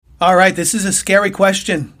All right, this is a scary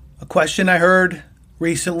question, a question I heard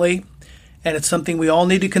recently, and it's something we all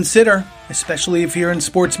need to consider, especially if you're in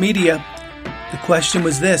sports media. The question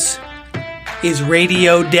was this: is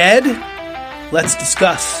radio dead? Let's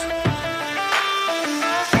discuss.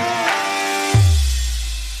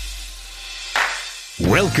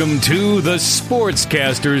 Welcome to the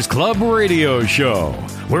Sportscasters Club radio show,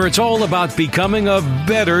 where it's all about becoming a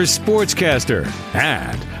better sportscaster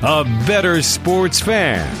and a better sports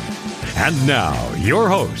fan. And now, your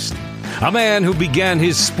host, a man who began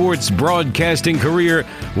his sports broadcasting career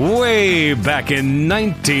way back in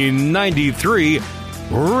 1993,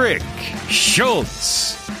 Rick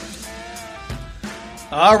Schultz.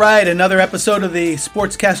 All right, another episode of the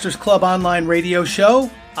Sportscasters Club online radio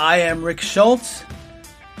show. I am Rick Schultz.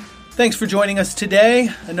 Thanks for joining us today.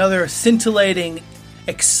 Another scintillating,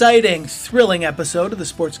 exciting, thrilling episode of the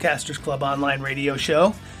Sportscasters Club online radio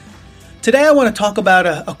show. Today I want to talk about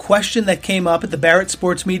a question that came up at the Barrett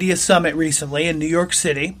Sports Media Summit recently in New York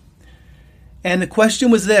City. And the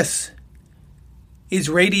question was this: is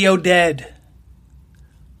radio dead?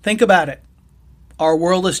 Think about it. Our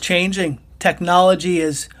world is changing. Technology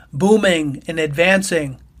is booming and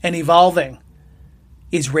advancing and evolving.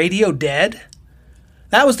 Is radio dead?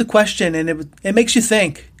 That was the question, and it makes you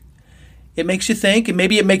think. It makes you think, and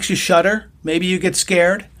maybe it makes you shudder. Maybe you get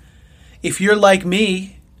scared. If you're like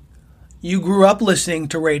me, you grew up listening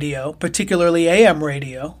to radio, particularly AM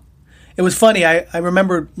radio. It was funny. I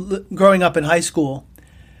remember growing up in high school,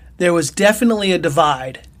 there was definitely a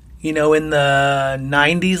divide, in the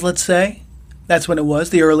 90s, let's say. That's when it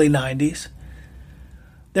was, the early 90s.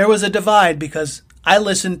 There was a divide because I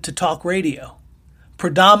listened to talk radio.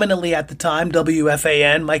 Predominantly at the time,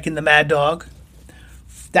 WFAN, Mike and the Mad Dog.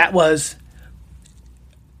 That was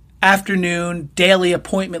afternoon, daily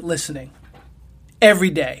appointment listening.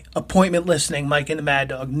 Every day, appointment listening, Mike and the Mad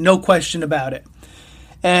Dog. No question about it.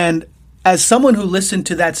 And as someone who listened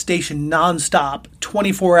to that station nonstop,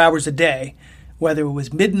 24 hours a day, whether it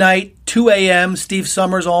was midnight, 2 a.m., Steve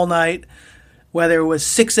Summers all night, whether it was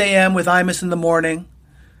 6 a.m. with Imus in the morning,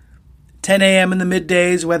 10 a.m. in the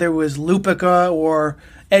middays, whether it was Lupica or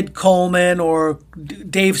Ed Coleman or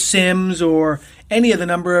Dave Sims or any of the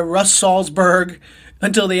number of Russ Salzberg,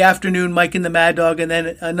 until the afternoon, Mike and the Mad Dog, and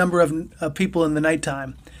then a number of people in the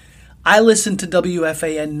nighttime. I listened to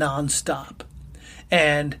WFAN nonstop.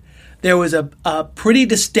 And there was a pretty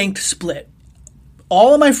distinct split.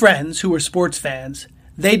 All of my friends who were sports fans,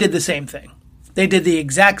 they did the same thing. They did the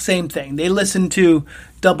exact same thing. They listened to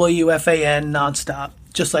WFAN nonstop,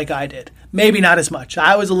 just like I did. Maybe not as much.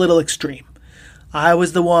 I was a little extreme. I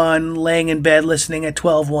was the one laying in bed listening at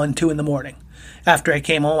 12, 1, 2 in the morning after I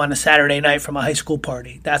came home on a Saturday night from a high school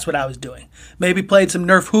party. That's what I was doing. Maybe played some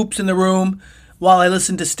Nerf hoops in the room while I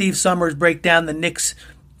listened to Steve Summers break down the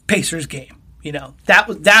Knicks-Pacers game.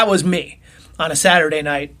 That was me on a Saturday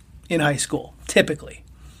night in high school, typically.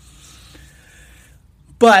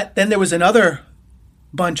 But then there was another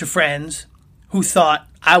bunch of friends who thought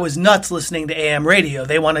I was nuts listening to AM radio.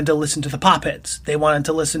 They wanted to listen to the pop hits. They wanted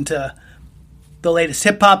to listen to the latest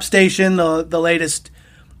hip-hop station, the latest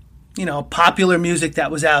popular music that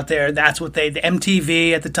was out there. That's what the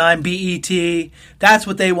MTV at the time, BET, that's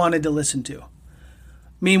what they wanted to listen to.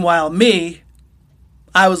 Meanwhile, me,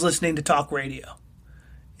 I was listening to talk radio.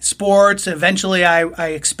 Sports, eventually I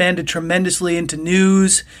expanded tremendously into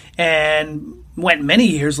news and went many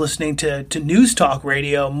years listening to news talk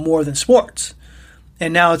radio more than sports.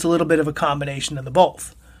 And now it's a little bit of a combination of the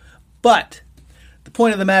both. But the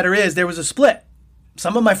point of the matter is there was a split.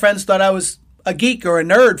 Some of my friends thought I was a geek or a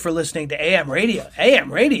nerd for listening to AM radio.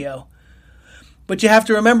 AM radio? But you have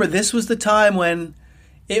to remember, this was the time when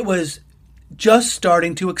it was just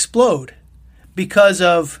starting to explode because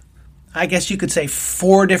of, I guess you could say,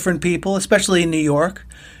 4 different people, especially in New York.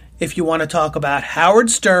 If you want to talk about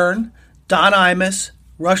Howard Stern, Don Imus,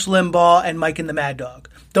 Rush Limbaugh, and Mike and the Mad Dog.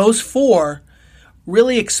 Those 4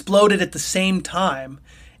 really exploded at the same time,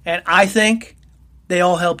 and I think they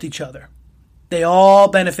all helped each other. They all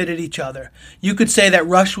benefited each other. You could say that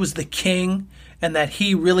Rush was the king and that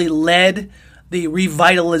he really led the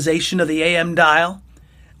revitalization of the AM dial.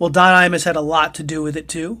 Well, Don Imus had a lot to do with it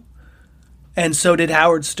too. And so did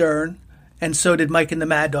Howard Stern. And so did Mike and the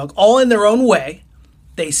Mad Dog. All in their own way,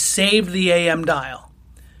 they saved the AM dial.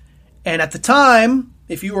 And at the time,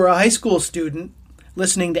 if you were a high school student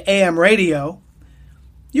listening to AM radio,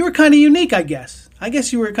 you were kind of unique, I guess. I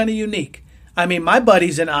guess you were kind of unique. I mean, my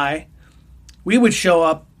buddies and I, we would show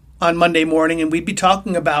up on Monday morning and we'd be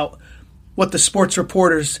talking about what the sports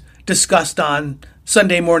reporters discussed on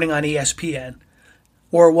Sunday morning on ESPN,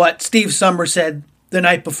 or what Steve Summers said the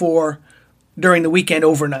night before during the weekend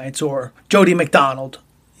overnights, or Jody McDonald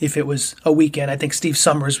if it was a weekend. I think Steve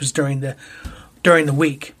Summers was during the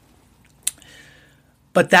week.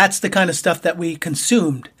 But that's the kind of stuff that we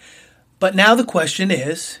consumed. But now the question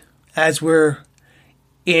is, as we're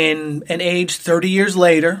in an age 30 years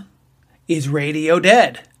later, is radio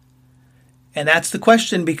dead? And that's the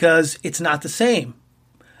question, because it's not the same.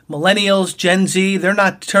 Millennials, Gen Z, they're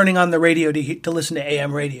not turning on the radio to listen to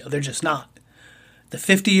AM radio. They're just not. The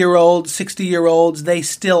 50-year-olds, 60-year-olds, they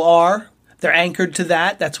still are. They're anchored to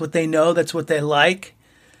that. That's what they know. That's what they like.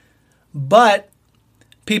 But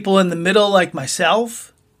people in the middle like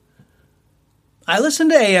myself, I listen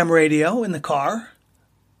to AM radio in the car,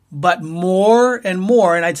 but more and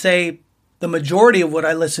more, and I'd say the majority of what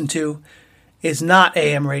I listen to is not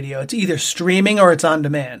AM radio. It's either streaming or it's on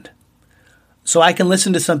demand. So I can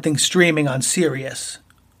listen to something streaming on Sirius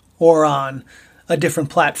or on a different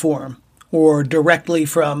platform or directly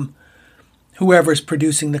from whoever's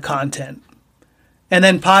producing the content. And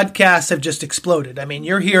then podcasts have just exploded. I mean,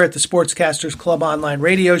 you're here at the Sportscasters Club online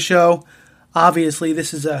radio show. Obviously,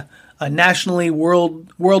 this is a nationally,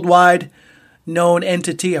 worldwide known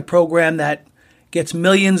entity, a program that gets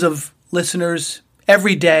millions of listeners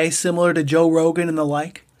every day, similar to Joe Rogan and the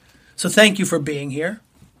like. So thank you for being here.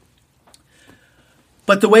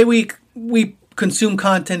 But the way we consume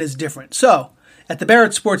content is different. So at the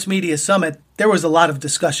Barrett Sports Media Summit, there was a lot of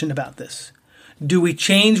discussion about this. Do we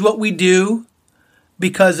change what we do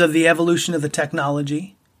because of the evolution of the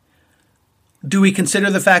technology? Do we consider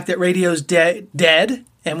the fact that radio's dead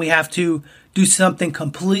and we have to do something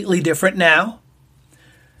completely different now?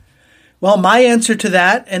 Well, my answer to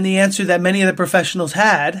that, and the answer that many of the professionals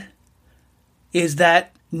had, is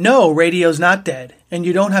that no, radio's not dead, and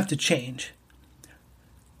you don't have to change.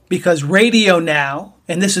 Because radio now,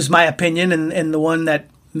 and this is my opinion and the one that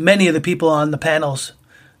many of the people on the panels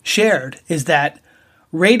shared, is that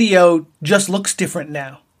radio just looks different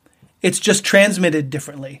now. It's just transmitted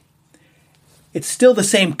differently. It's still the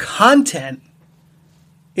same content.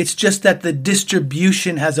 It's just that the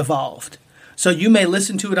distribution has evolved. So you may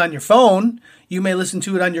listen to it on your phone, you may listen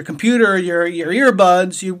to it on your computer, your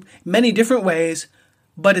earbuds, many different ways,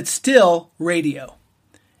 but it's still radio.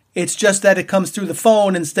 It's just that it comes through the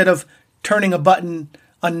phone instead of turning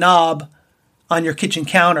a knob on your kitchen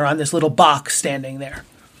counter on this little box standing there.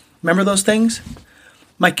 Remember those things?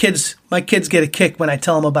 My kids get a kick when I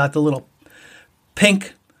tell them about the little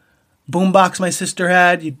pink boombox my sister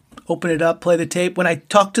had. You'd open it up, play the tape. When I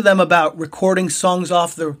talk to them about recording songs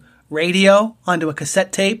off the radio onto a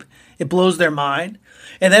cassette tape, it blows their mind.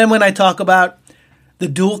 And then when I talk about the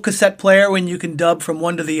dual cassette player, when you can dub from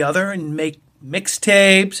one to the other and make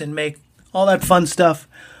mixtapes and make all that fun stuff,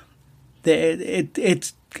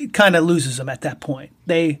 it kind of loses them at that point.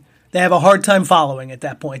 They have a hard time following at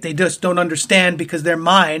that point. They just don't understand because their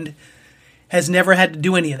mind has never had to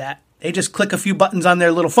do any of that. They just click a few buttons on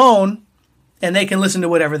their little phone and they can listen to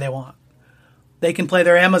whatever they want. They can play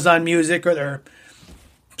their Amazon Music or their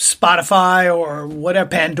Spotify or whatever,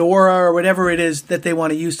 Pandora or whatever it is that they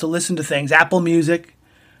want to use to listen to things, Apple Music,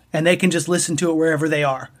 and they can just listen to it wherever they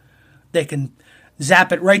are. They can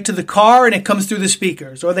zap it right to the car and it comes through the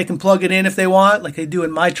speakers, or they can plug it in if they want, like they do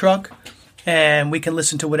in my truck, and we can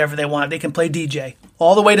listen to whatever they want. They can play DJ.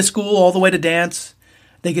 All the way to school, all the way to dance,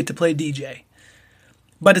 they get to play DJ.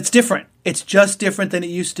 But it's different. It's just different than it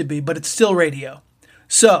used to be, but it's still radio.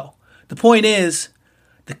 So the point is,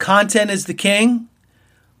 the content is the king.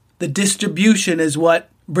 The distribution is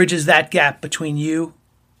what bridges that gap between you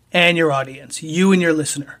and your audience, you and your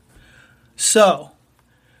listener. So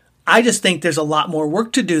I just think there's a lot more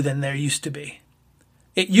work to do than there used to be.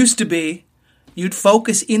 It used to be you'd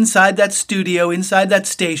focus inside that studio, inside that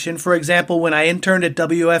station. For example, when I interned at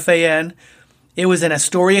WFAN, it was in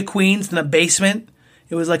Astoria, Queens, in a basement.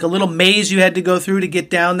 It was like a little maze you had to go through to get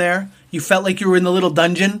down there. You felt like you were in the little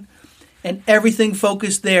dungeon, and everything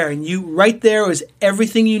focused there. And you, right there was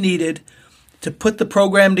everything you needed to put the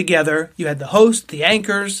program together. You had the host, the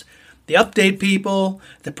anchors, the update people,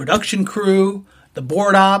 the production crew, the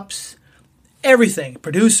board ops, everything,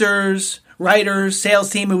 producers, writers, sales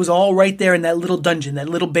team. It was all right there in that little dungeon, that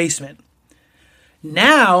little basement.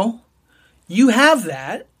 Now you have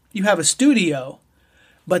that. You have a studio,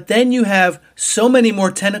 but then you have so many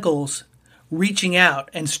more tentacles reaching out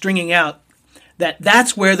and stringing out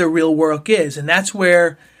that's where the real work is. And that's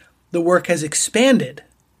where the work has expanded,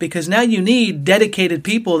 because now you need dedicated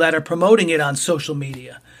people that are promoting it on social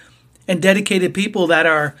media and dedicated people that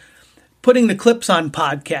are putting the clips on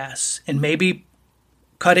podcasts and maybe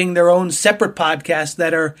cutting their own separate podcasts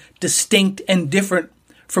that are distinct and different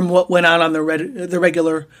from what went on the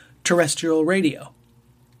regular terrestrial radio.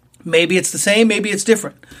 Maybe it's the same, maybe it's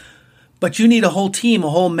different. But you need a whole team, a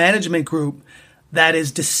whole management group that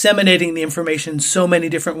is disseminating the information in so many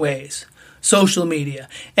different ways. Social media.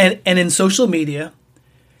 And in social media,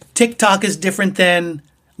 TikTok is different than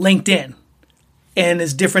LinkedIn, and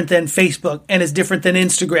is different than Facebook, and is different than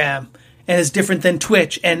Instagram, and is different than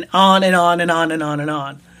Twitch, and on and on and on and on and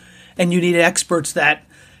on. And you need experts that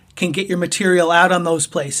can get your material out on those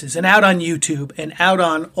places, and out on YouTube, and out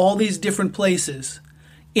on all these different places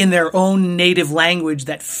in their own native language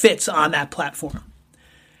that fits on that platform.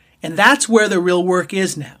 And that's where the real work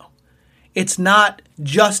is now. It's not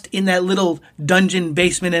just in that little dungeon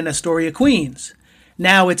basement in Astoria, Queens.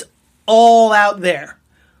 Now it's all out there.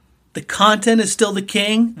 The content is still the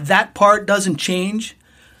king. That part doesn't change.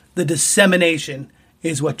 The dissemination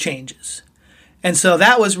is what changes. And so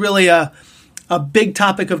that was really a big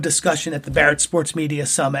topic of discussion at the Barrett Sports Media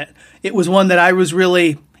Summit. It was one that I was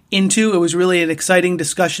really into. It was really an exciting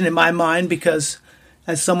discussion in my mind because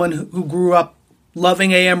as someone who grew up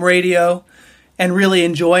loving AM radio and really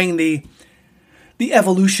enjoying the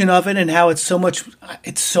evolution of it and how it's so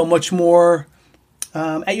much more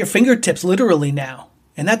at your fingertips literally now.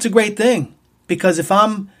 And that's a great thing because if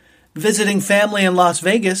I'm visiting family in Las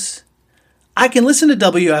Vegas, I can listen to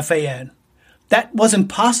WFAN. That wasn't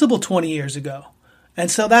possible 20 years ago.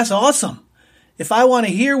 And so that's awesome. If I want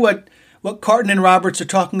to hear what Carton and Roberts are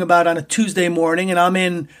talking about on a Tuesday morning and I'm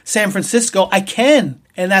in San Francisco, I can.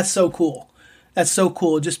 And that's so cool. That's so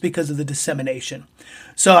cool just because of the dissemination.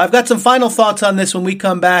 So I've got some final thoughts on this when we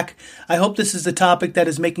come back. I hope this is a topic that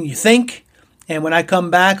is making you think. And when I come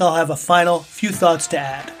back, I'll have a final few thoughts to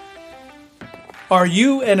add. Are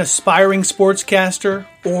you an aspiring sportscaster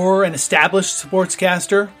or an established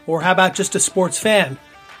sportscaster? Or how about just a sports fan?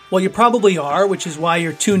 Well, you probably are, which is why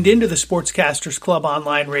you're tuned into the Sportscasters Club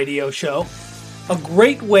online radio show. A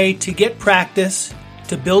great way to get practice,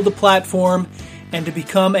 to build a platform, and to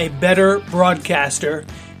become a better broadcaster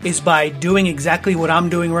is by doing exactly what I'm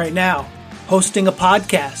doing right now, hosting a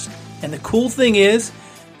podcast. And the cool thing is,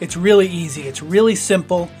 it's really easy. It's really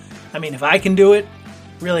simple. I mean, if I can do it,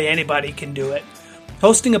 really anybody can do it.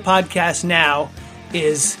 Hosting a podcast now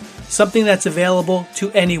is something that's available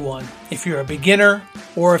to anyone. If you're a beginner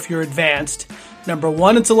or if you're advanced, number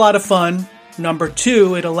one, it's a lot of fun. Number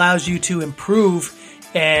two, it allows you to improve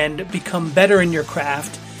and become better in your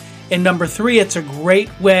craft. And number three, it's a great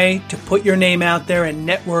way to put your name out there and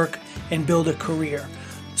network and build a career.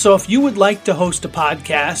 So if you would like to host a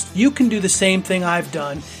podcast, you can do the same thing I've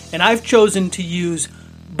done. And I've chosen to use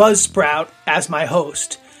Buzzsprout as my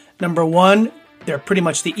host. Number one, they're pretty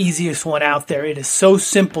much the easiest one out there. It is so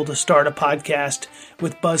simple to start a podcast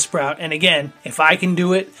with Buzzsprout. And again, if I can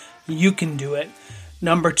do it, you can do it.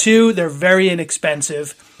 Number two, they're very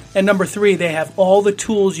inexpensive. And number three, they have all the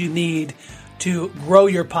tools you need to grow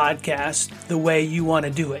your podcast the way you want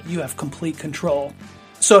to do it. You have complete control.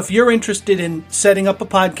 So if you're interested in setting up a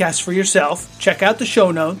podcast for yourself, check out the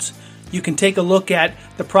show notes. You can take a look at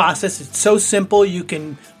the process. It's so simple. You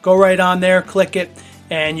can go right on there, click it,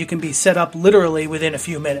 and you can be set up literally within a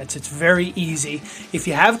few minutes. It's very easy. If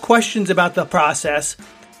you have questions about the process,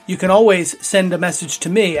 you can always send a message to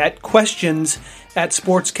me at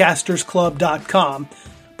questions@sportscastersclub.com.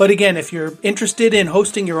 But again, if you're interested in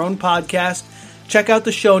hosting your own podcast, check out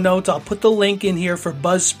the show notes. I'll put the link in here for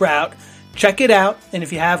Buzzsprout. Check it out, and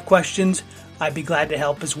if you have questions, I'd be glad to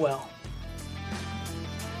help as well.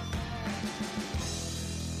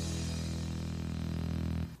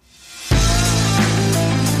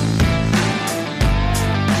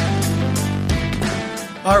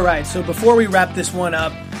 All right, so before we wrap this one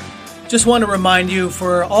up, just want to remind you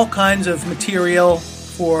for all kinds of material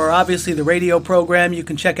for obviously the radio program, you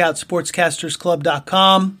can check out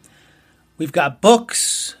sportscastersclub.com. We've got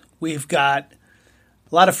books, we've got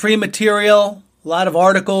a lot of free material, a lot of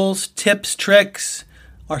articles, tips, tricks,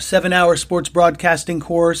 our 7-hour sports broadcasting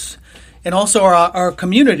course, and also our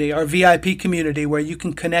community, our VIP community where you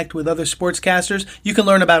can connect with other sportscasters. You can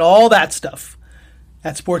learn about all that stuff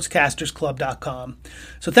at sportscastersclub.com.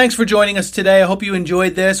 So thanks for joining us today. I hope you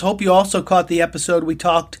enjoyed this. Hope you also caught the episode we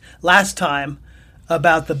talked last time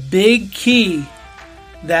about the big key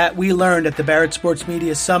that we learned at the Barrett Sports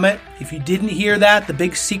Media Summit. If you didn't hear that, the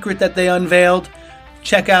big secret that they unveiled,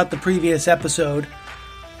 check out the previous episode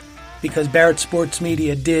because Barrett Sports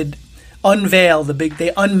Media did unveil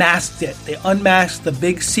they unmasked it. They unmasked the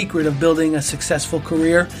big secret of building a successful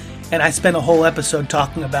career, and I spent a whole episode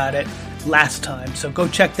talking about it last time. So go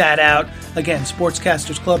check that out. Again,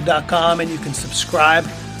 sportscastersclub.com, and you can subscribe,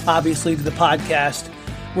 obviously, to the podcast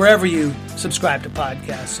wherever you subscribe to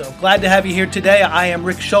podcasts. So glad to have you here today. I am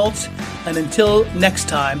Rick Schultz, and until next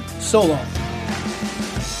time, so long.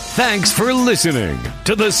 Thanks for listening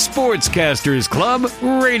to the Sportscasters Club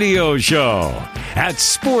radio show at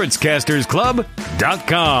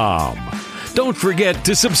sportscastersclub.com. Don't forget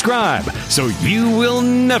to subscribe so you will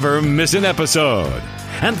never miss an episode.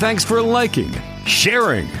 And thanks for liking,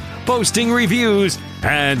 sharing, posting reviews,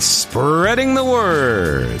 and spreading the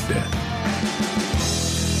word.